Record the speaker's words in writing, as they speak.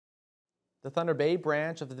The Thunder Bay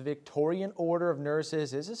branch of the Victorian Order of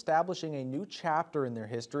Nurses is establishing a new chapter in their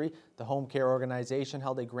history. The home care organization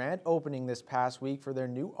held a grand opening this past week for their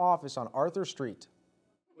new office on Arthur Street.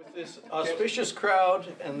 With this auspicious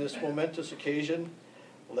crowd and this momentous occasion,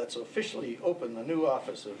 let's officially open the new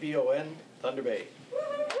office of VON Thunder Bay.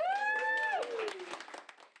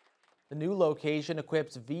 The new location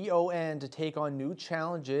equips VON to take on new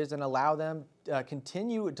challenges and allow them to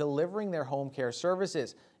continue delivering their home care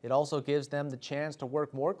services. It also gives them the chance to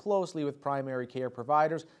work more closely with primary care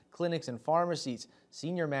providers, clinics, and pharmacies.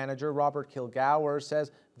 Senior Manager Robert Kilgour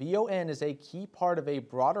says VON is a key part of a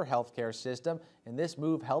broader healthcare system, and this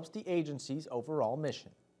move helps the agency's overall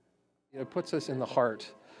mission. It puts us in the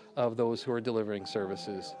heart of those who are delivering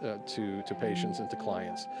services to patients and to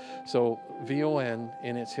clients. So VON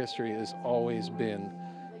in its history has always been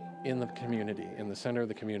in the community, in the center of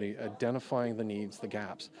the community, identifying the needs, the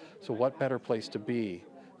gaps. So what better place to be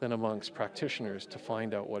than amongst practitioners to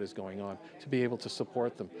find out what is going on, to be able to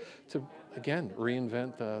support them, to again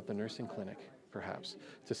reinvent the nursing clinic perhaps,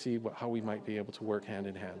 to see how we might be able to work hand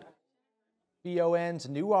in hand. VON's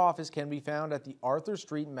new office can be found at the Arthur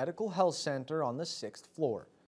Street Medical Health Center on the 6th floor.